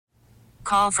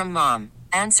Call from mom.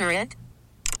 Answer it.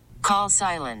 Call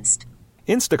silenced.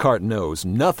 Instacart knows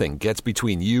nothing gets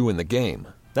between you and the game.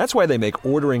 That's why they make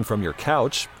ordering from your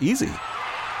couch easy.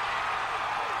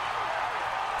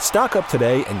 Stock up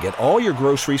today and get all your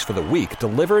groceries for the week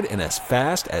delivered in as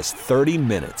fast as 30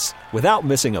 minutes without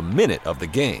missing a minute of the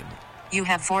game. You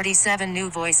have 47 new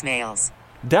voicemails.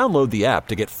 Download the app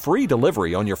to get free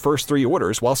delivery on your first 3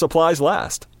 orders while supplies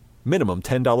last. Minimum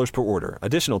 $10 per order.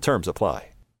 Additional terms apply.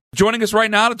 Joining us right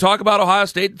now to talk about Ohio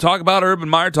State, to talk about Urban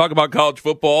Meyer, talk about college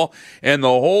football, and the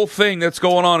whole thing that's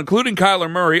going on, including Kyler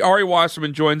Murray. Ari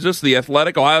Wasserman joins us, the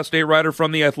Athletic, Ohio State writer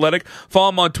from the Athletic. Follow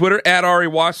him on Twitter, at Ari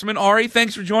Wasserman. Ari,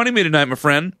 thanks for joining me tonight, my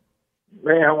friend.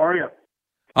 Hey, how are you?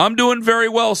 I'm doing very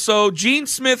well. So, Gene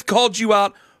Smith called you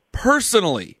out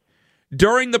personally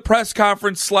during the press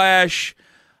conference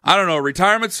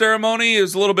retirement ceremony.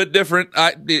 Is a little bit different.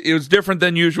 It was different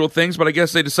than usual things, but I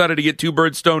guess they decided to get 2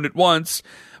 birds stoned at once.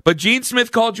 But Gene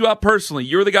Smith called you out personally.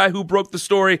 You're the guy who broke the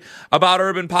story about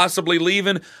Urban possibly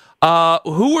leaving. I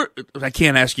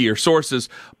can't ask you your sources,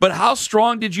 but how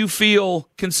strong did you feel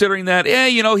considering that,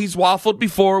 he's waffled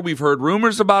before, we've heard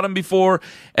rumors about him before,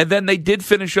 and then they did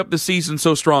finish up the season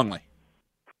so strongly?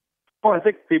 Well, I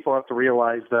think people have to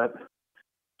realize that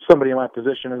somebody in my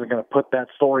position isn't going to put that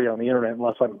story on the internet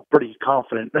unless I'm pretty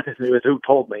confident with who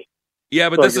told me. Yeah,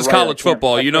 but so this is right, college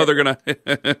football. They're going to...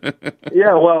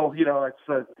 Yeah, well, it's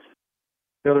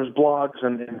there's blogs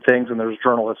and things, and there's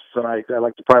journalists, and I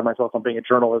like to pride myself on being a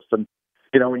journalist. And,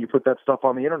 when you put that stuff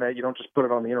on the internet, you don't just put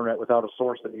it on the internet without a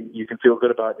source that you can feel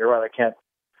good about. You're right, I can't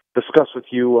discuss with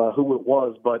you who it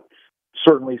was, but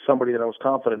certainly somebody that I was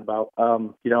confident about.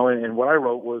 And what I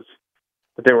wrote was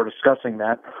that they were discussing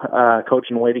that coach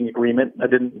and waiting agreement. I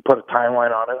didn't put a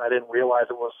timeline on it. I didn't realize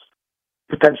it was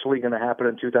potentially going to happen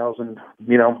in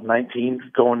 2019,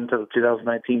 going into the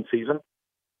 2019 season.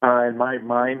 In my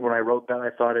mind, when I wrote that,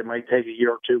 I thought it might take a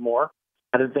year or 2 more.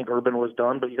 I didn't think Urban was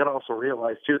done, but you got to also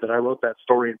realize, too, that I wrote that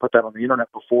story and put that on the internet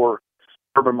before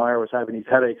Urban Meyer was having these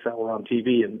headaches that were on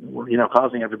TV and,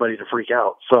 causing everybody to freak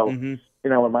out. So, in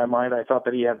my mind, I thought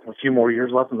that he had a few more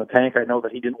years left in the tank. I know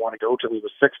that he didn't want to go till he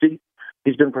was 60.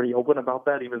 He's been pretty open about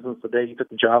that, even since the day he took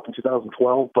the job in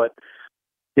 2012. But,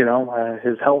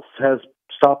 his health has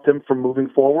stopped him from moving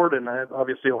forward, and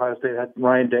obviously Ohio State had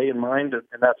Ryan Day in mind,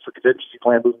 and that's the contingency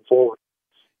plan moving forward.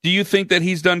 Do you think that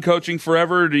he's done coaching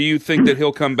forever, or do you think that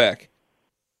he'll come back?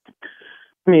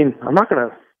 I mean, I'm not going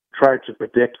to try to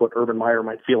predict what Urban Meyer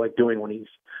might feel like doing when he's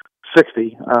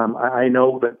 60. I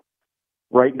know that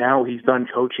right now he's done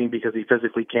coaching because he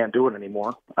physically can't do it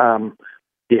anymore.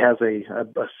 He has a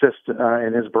cyst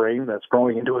in his brain that's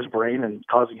growing into his brain and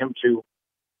causing him to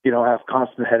have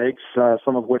constant headaches,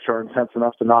 some of which are intense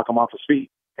enough to knock him off his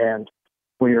feet. And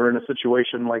when you're in a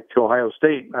situation like Ohio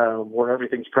State, where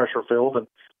everything's pressure-filled and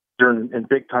you're in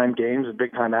big-time games and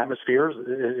big-time atmospheres,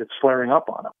 it's flaring up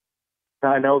on him.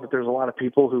 Now, I know that there's a lot of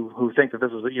people who think that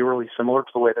this is eerily similar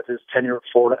to the way that his tenure at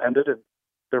Florida ended, and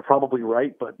they're probably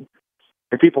right, but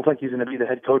if people think he's going to be the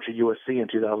head coach at USC in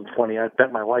 2020, I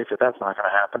bet my life that that's not going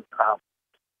to happen.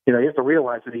 You have to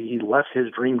realize that he left his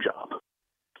dream job.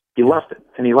 He left it,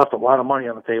 and he left a lot of money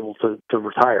on the table to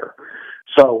retire.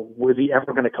 So was he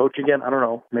ever going to coach again? I don't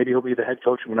know. Maybe he'll be the head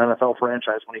coach of an NFL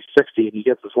franchise when he's 60 and he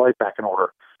gets his life back in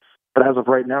order. But as of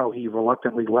right now, he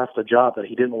reluctantly left a job that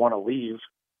he didn't want to leave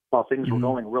while things were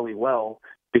going really well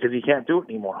because he can't do it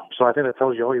anymore. So I think that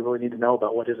tells you all you really need to know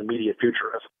about what his immediate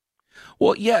future is.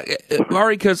 Well, yeah,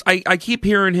 Ari, because I keep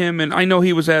hearing him, and I know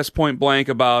he was asked point blank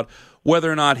about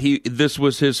whether or not this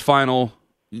was his final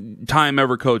time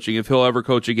ever coaching, if he'll ever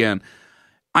coach again.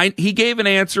 He gave an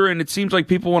answer, and it seems like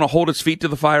people want to hold his feet to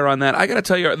the fire on that. I got to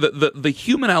tell you, the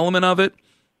human element of it,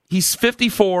 he's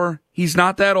 54, he's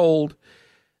not that old.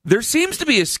 There seems to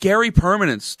be a scary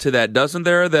permanence to that, doesn't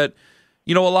there? That,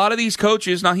 a lot of these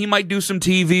coaches, now he might do some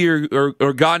TV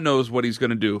or God knows what he's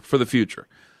going to do for the future.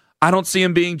 I don't see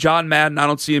him being John Madden. I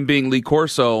don't see him being Lee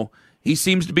Corso. He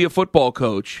seems to be a football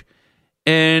coach.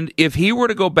 And if he were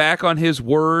to go back on his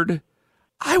word,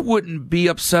 I wouldn't be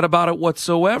upset about it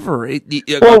whatsoever. A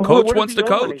coach wants to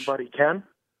coach. Anybody, Ken?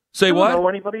 Say what? Don't know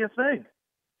anybody a thing.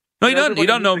 No, he doesn't. He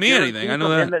doesn't know me anything. I know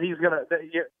that he's going to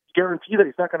guarantee that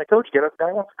he's not going to coach again. If the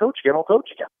guy wants to coach again, he'll coach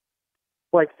again.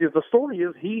 Like, the story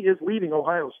is he is leaving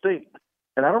Ohio State.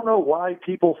 And I don't know why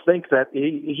people think that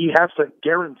he has to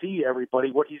guarantee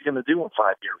everybody what he's going to do in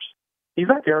 5 years. He's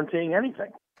not guaranteeing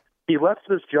anything. He left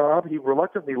this job. He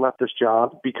reluctantly left this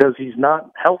job because he's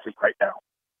not healthy right now.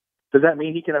 Does that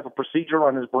mean he can have a procedure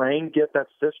on his brain, get that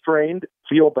cyst drained,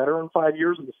 feel better in 5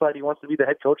 years, and decide he wants to be the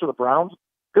head coach of the Browns?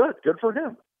 Good for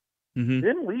him. Mm-hmm.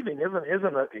 Him leaving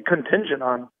isn't a contingent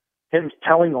on him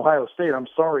telling Ohio State, "I'm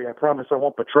sorry, I promise I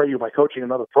won't betray you by coaching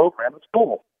another program," it's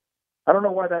bull. I don't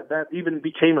know why that even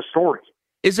became a story.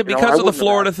 Is it because of the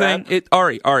Florida thing?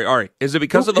 Ari. Is it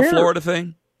because of the Florida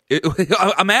thing?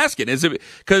 I'm asking. Is it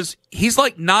because he's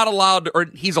like not allowed, or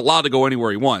he's allowed to go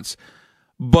anywhere he wants?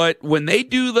 But when they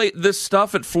do this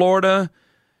stuff at Florida,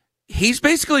 he's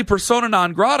basically persona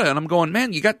non grata, and I'm going,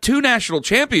 man, you got 2 national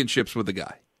championships with the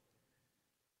guy.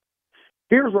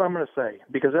 Here's what I'm going to say,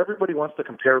 because everybody wants to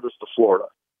compare this to Florida.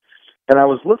 And I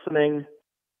was listening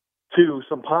to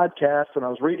some podcasts, and I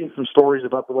was reading some stories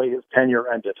about the way his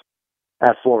tenure ended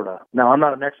at Florida. Now, I'm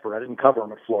not an expert. I didn't cover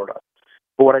him at Florida.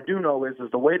 But what I do know is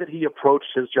the way that he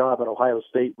approached his job at Ohio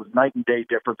State was night and day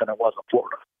different than it was at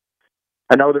Florida.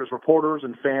 I know there's reporters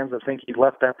and fans that think he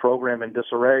left that program in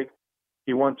disarray.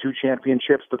 He won 2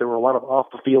 championships, but there were a lot of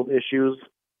off-the-field issues.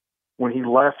 When he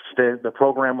left, the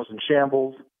program was in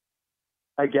shambles.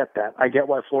 I get that. I get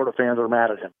why Florida fans are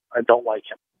mad at him. I don't like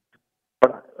him.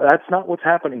 But that's not what's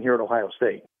happening here at Ohio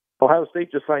State. Ohio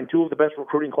State just signed 2 of the best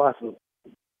recruiting classes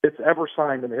it's ever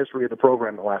signed in the history of the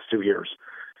program in the last 2 years.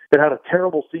 It had a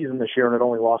terrible season this year, and it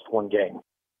only lost 1 game.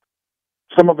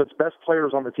 Some of its best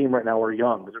players on the team right now are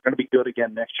young. They're going to be good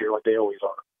again next year like they always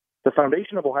are. The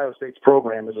foundation of Ohio State's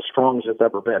program is as strong as it's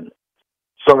ever been.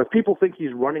 So if people think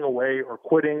he's running away or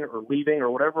quitting or leaving or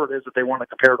whatever it is that they want to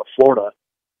compare to Florida,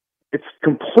 it's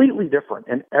completely different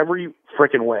in every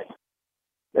freaking way.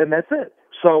 And that's it.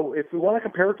 So if we want to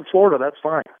compare it to Florida, that's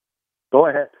fine. Go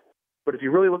ahead. But if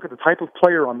you really look at the type of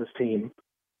player on this team,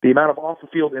 the amount of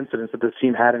off-the-field incidents that this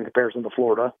team had in comparison to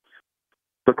Florida,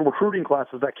 the recruiting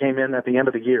classes that came in at the end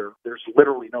of the year, there's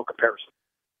literally no comparison.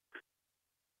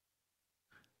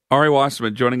 Ari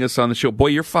Wasserman joining us on the show. Boy,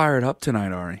 you're fired up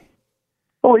tonight, Ari.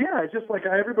 Oh, yeah. It's just like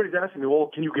everybody's asking me,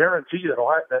 well, can you guarantee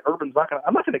that Urban's not going to –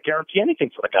 I'm not going to guarantee anything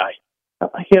for the guy.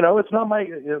 It's not my –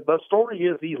 the story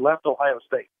is he left Ohio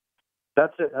State.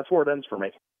 That's it. That's where it ends for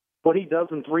me. What he does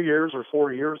in 3 years or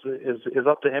 4 years is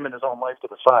up to him and his own life to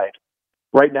decide.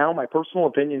 Right now, my personal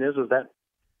opinion is that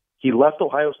he left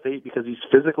Ohio State because he's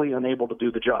physically unable to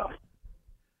do the job.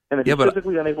 And if he's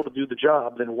physically unable to do the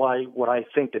job, then why would I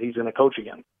think that he's going to coach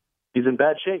again? He's in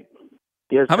bad shape.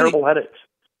 He has terrible headaches.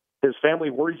 His family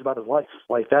worries about his life.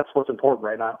 Like, that's what's important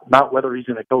right now, not whether he's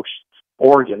going to coach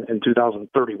Oregon in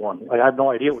 2031. Like, I have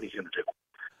no idea what he's going to do.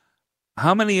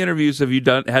 How many interviews have you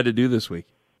had to do this week?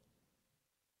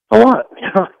 A lot.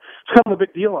 It's kind of a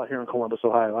big deal out here in Columbus,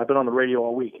 Ohio. I've been on the radio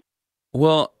all week.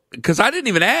 Well, because I didn't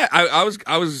even ask.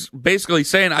 I was basically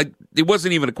saying it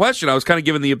wasn't even a question. I was kind of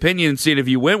giving the opinion and seeing if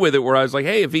you went with it. Where I was like,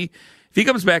 hey, if he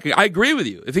comes back, I agree with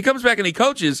you. If he comes back and he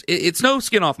coaches, it's no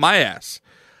skin off my ass.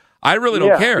 I really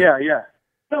don't care. Yeah.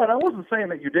 No, and I wasn't saying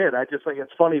that you did. I just think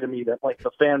it's funny to me that like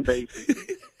the fan base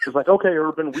is like, okay,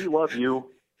 Urban, we love you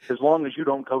as long as you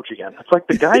don't coach again. It's like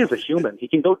the guy is a human. He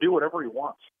can go do whatever he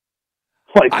wants.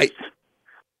 Like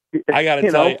I got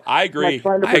to tell you, I agree.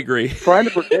 I agree. Trying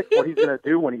to predict what he's going to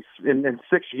do when he's in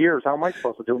 6 years, how am I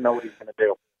supposed to know what he's going to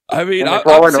do? I mean, I'm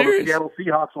serious. The Seattle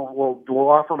Seahawks will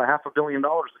offer him $500 million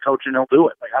to coach, and he'll do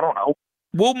it. Like, I don't know.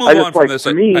 We'll move on from this.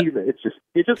 For me,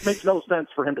 it just makes no sense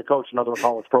for him to coach another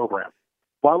college program.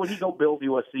 Why would he go build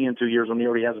USC in 2 years when he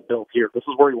already has it built here? This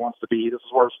is where he wants to be. This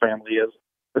is where his family is.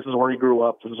 This is where he grew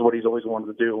up. This is what he's always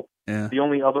wanted to do. Yeah. The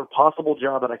only other possible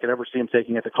job that I could ever see him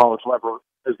taking at the college level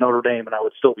is Notre Dame, and I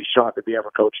would still be shocked if he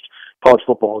ever coached college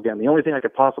football again. The only thing I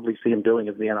could possibly see him doing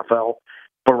is the NFL,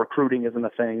 but recruiting isn't a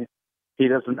thing. He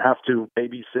doesn't have to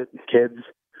babysit kids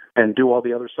and do all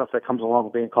the other stuff that comes along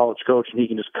with being a college coach, and he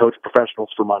can just coach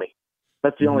professionals for money.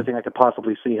 That's the only thing I could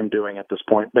possibly see him doing at this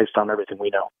point based on everything we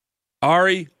know.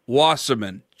 Ari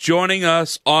Wasserman joining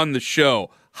us on the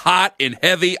show. Hot and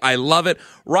heavy. I love it.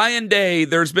 Ryan Day,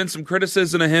 there's been some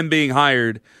criticism of him being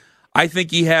hired. I think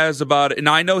he has about it. And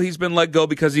I know he's been let go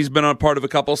because he's been on part of a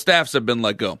couple of staffs that have been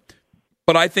let go.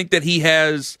 But I think that he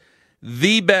has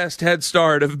the best head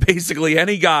start of basically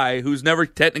any guy who's never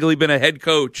technically been a head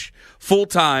coach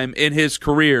full-time in his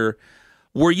career.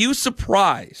 Were you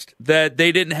surprised that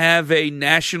they didn't have a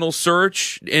national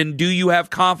search? And do you have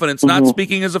confidence, not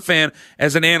speaking as a fan,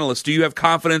 as an analyst, do you have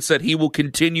confidence that he will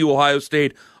continue Ohio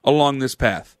State along this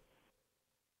path?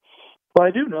 Well,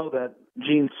 I do know that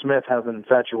Gene Smith has an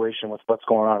infatuation with what's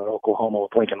going on in Oklahoma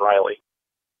with Lincoln Riley.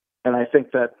 And I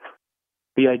think that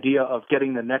the idea of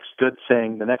getting the next good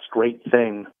thing, the next great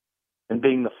thing, and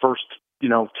being the first,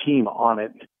 team on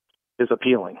it is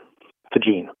appealing to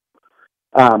Gene.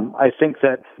 I think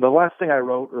that the last thing I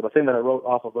wrote, or the thing that I wrote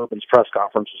off of Urban's press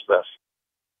conference was this.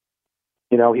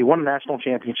 He won a national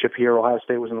championship here. Ohio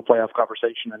State was in the playoff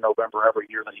conversation in November every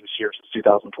year that he was here since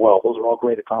 2012. Those are all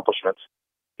great accomplishments.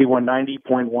 he won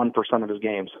 90.1% of his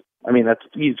games. I mean,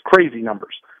 he's crazy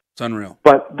numbers. It's unreal.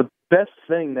 But the best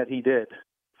thing that he did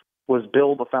was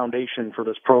build a foundation for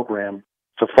this program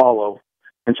to follow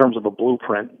in terms of a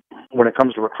blueprint when it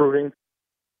comes to recruiting,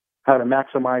 how to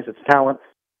maximize its talent,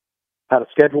 how to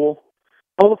schedule,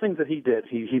 all the things that he did.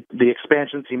 The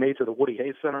expansions he made to the Woody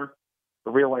Hayes Center,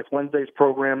 the Real Life Wednesdays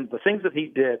program, the things that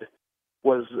he did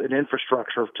was an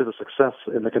infrastructure to the success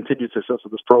and the continued success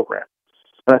of this program.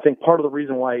 And I think part of the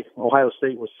reason why Ohio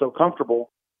State was so comfortable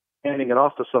handing it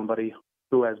off to somebody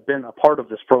who has been a part of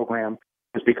this program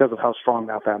is because of how strong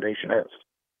that foundation is.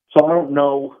 So I don't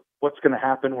know what's going to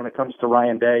happen when it comes to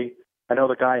Ryan Day. I know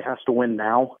the guy has to win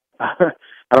now. I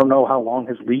don't know how long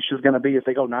his leash is going to be. If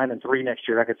they go 9-3 next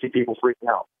year, I could see people freaking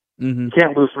out. Mm-hmm. You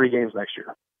can't lose 3 games next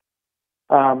year.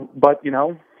 But,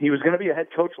 he was going to be a head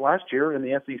coach last year in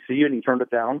the SEC, and he turned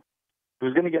it down. He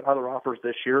was going to get other offers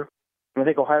this year. And I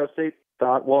think Ohio State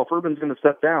thought, well, if Urban's going to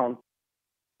step down,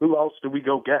 who else do we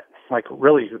go get? Like,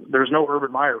 really, there's no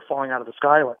Urban Meyer falling out of the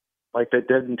sky like they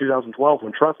did in 2012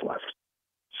 when Truss left.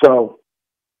 So,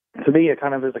 to me, it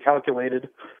kind of is a calculated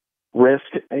risk.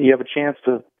 You have a chance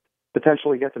to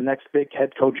potentially get the next big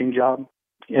head coaching job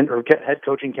or get head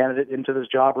coaching candidate into this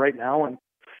job right now. And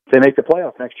if they make the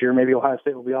playoff next year, maybe Ohio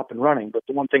State will be up and running. But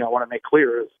the one thing I want to make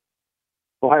clear is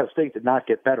Ohio State did not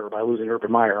get better by losing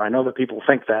Urban Meyer. I know that people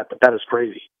think that, but that is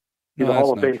crazy. He's a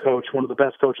Hall of Fame coach, one of the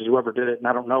best coaches who ever did it, and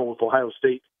I don't know if Ohio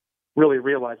State really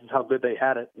realizes how good they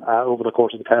had it over the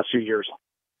course of the past few years.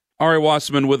 Ari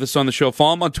Wasserman with us on the show.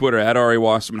 Follow him on Twitter, at Ari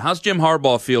Wasserman. How's Jim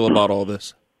Harbaugh feel about all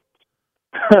this?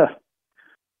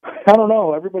 I don't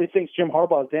know. Everybody thinks Jim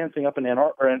Harbaugh is dancing up in Ann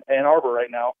Arbor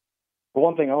right now. The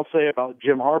one thing I'll say about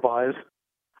Jim Harbaugh is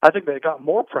I think they got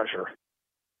more pressure.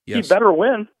 Yes. He better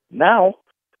win now.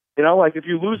 Like if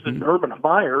you lose to Urban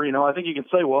Meyer, I think you can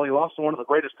say, well, he lost to one of the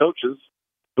greatest coaches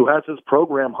who has his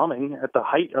program humming at the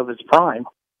height of his prime.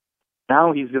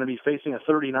 Now he's going to be facing a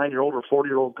 39-year-old or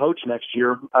 40-year-old coach next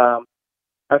year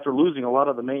after losing a lot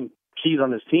of the main keys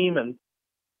on his team. And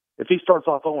if he starts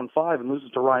off 0-5 and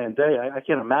loses to Ryan Day, I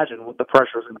can't imagine what the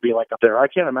pressure is going to be like up there. I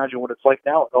can't imagine what it's like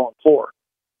now at 0-4.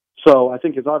 So I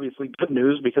think it's obviously good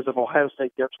news because if Ohio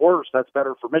State gets worse, that's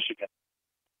better for Michigan.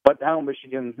 But now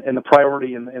Michigan and the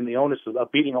priority and the onus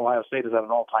of beating Ohio State is at an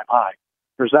all-time high.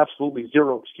 There's absolutely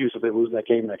zero excuse if they lose that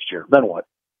game next year. Then what?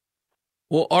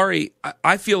 Well, Ari,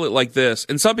 I feel it like this.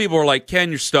 And some people are like, Ken,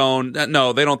 you're stoned.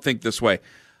 No, they don't think this way.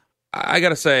 I got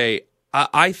to say,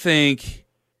 I think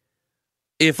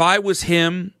if I was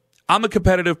him, I'm a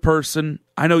competitive person.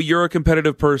 I know you're a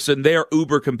competitive person. They are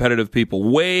uber competitive people,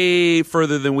 way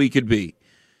further than we could be.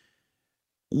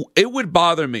 It would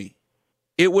bother me.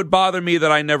 It would bother me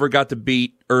that I never got to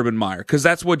beat Urban Meyer because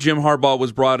that's what Jim Harbaugh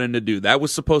was brought in to do. That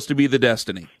was supposed to be the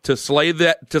destiny, to slay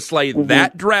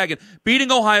that dragon.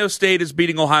 Beating Ohio State is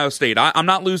beating Ohio State. I'm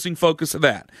not losing focus of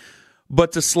that.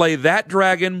 But to slay that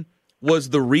dragon was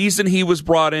the reason he was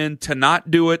brought in. To not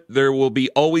do it, there will be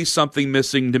always something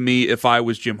missing to me if I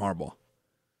was Jim Harbaugh.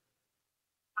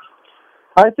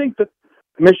 I think that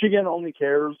Michigan only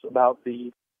cares about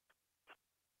the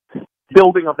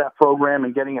building of that program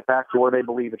and getting it back to where they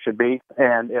believe it should be.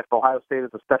 And if Ohio State is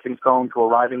a stepping stone to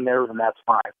arriving there, then that's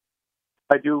fine.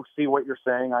 I do see what you're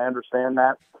saying. I understand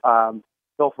that.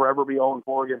 They'll forever be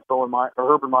 0-4 against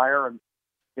Urban Meyer. And,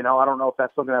 I don't know if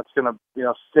that's something that's going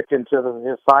to, stick into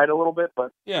his side a little bit.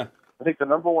 But yeah, I think the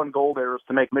number one goal there is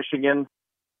to make Michigan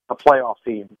a playoff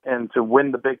team and to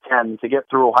win the Big Ten, to get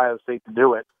through Ohio State to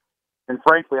do it. And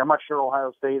frankly, I'm not sure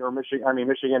Ohio State or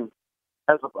Michigan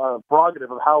has a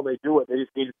prerogative of how they do it. They just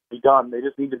need it to be done. They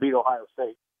just need to beat Ohio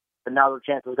State. And now their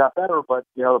chances got better, but,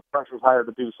 the pressure's higher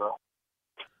to do so.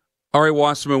 Ari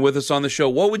Wasserman with us on the show.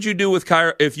 What would you do with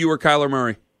if you were Kyler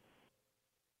Murray?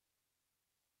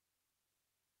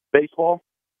 Baseball.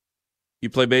 You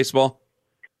play baseball?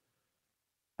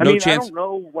 I Chance. I don't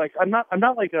know. I'm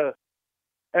not like a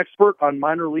expert on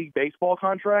minor league baseball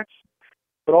contracts,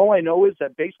 but all I know is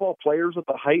that baseball players at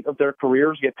the height of their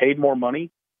careers get paid more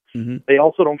money. Mm-hmm. They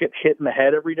also don't get hit in the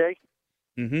head every day.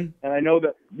 Mm-hmm. And I know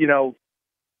that,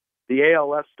 the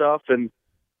ALS stuff and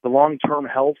the long-term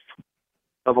health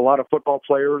of a lot of football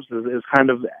players is kind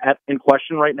of in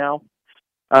question right now.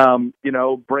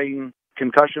 Brain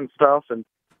concussion stuff. And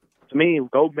to me,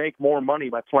 go make more money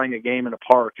by playing a game in a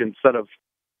park instead of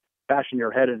bashing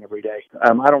your head in every day.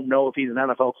 I don't know if he's an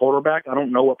NFL quarterback. I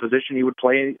don't know what position he would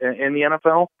play in the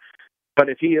NFL. But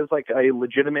if he is like a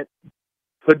legitimate,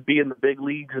 could be in the big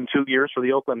leagues in 2 years for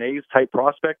the Oakland A's type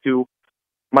prospect who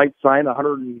might sign a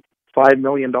 $105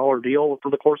 million deal for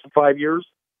the course of 5 years,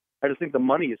 I just think the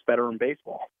money is better in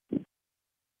baseball. And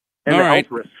the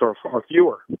health risks are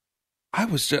fewer. I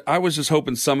was just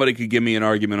hoping somebody could give me an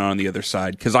argument on the other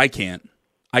side, because I can't.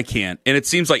 And it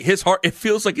seems like it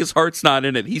feels like his heart's not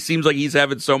in it. He seems like he's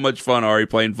having so much fun, Ari,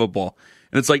 playing football.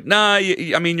 And it's like, nah,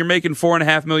 you're making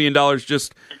 $4.5 million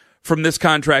just from this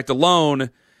contract alone.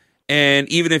 And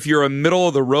even if you're a middle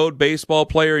of the road baseball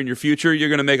player in your future, you're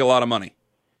going to make a lot of money.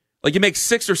 Like, you make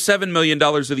 $6 or $7 million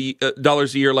dollars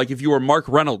a year, like if you were Mark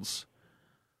Reynolds,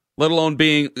 let alone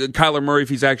being Kyler Murray if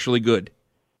he's actually good.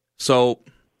 So,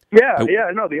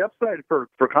 the upside for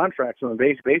contracts in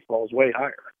the baseball is way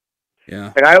higher.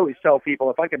 Yeah, and I always tell people,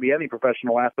 if I could be any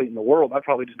professional athlete in the world, I'd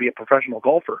probably just be a professional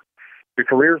golfer. Your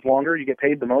career's longer, you get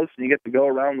paid the most, and you get to go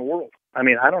around the world. I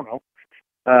mean, I don't know.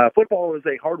 Football is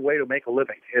a hard way to make a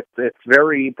living. It's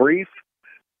very brief.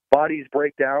 Bodies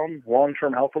break down,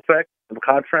 long-term health effects. The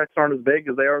contracts aren't as big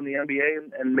as they are in the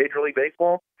NBA and Major League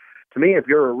Baseball. To me, if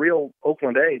you're a real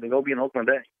Oakland A, then go be an Oakland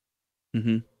A.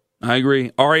 Mm-hmm. I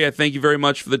agree. Ari, I thank you very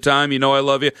much for the time. You know I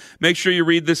love you. Make sure you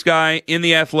read this guy in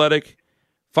The Athletic.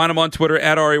 Find him on Twitter,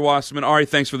 @Ari Wasserman. Ari,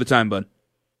 thanks for the time, bud.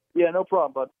 Yeah, no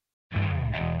problem, bud.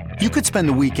 You could spend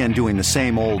the weekend doing the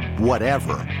same old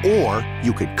whatever, or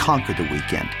you could conquer the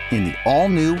weekend in the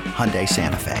all-new Hyundai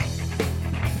Santa Fe.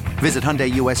 Visit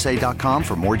HyundaiUSA.com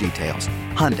for more details.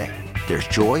 Hyundai, there's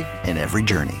joy in every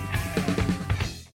journey.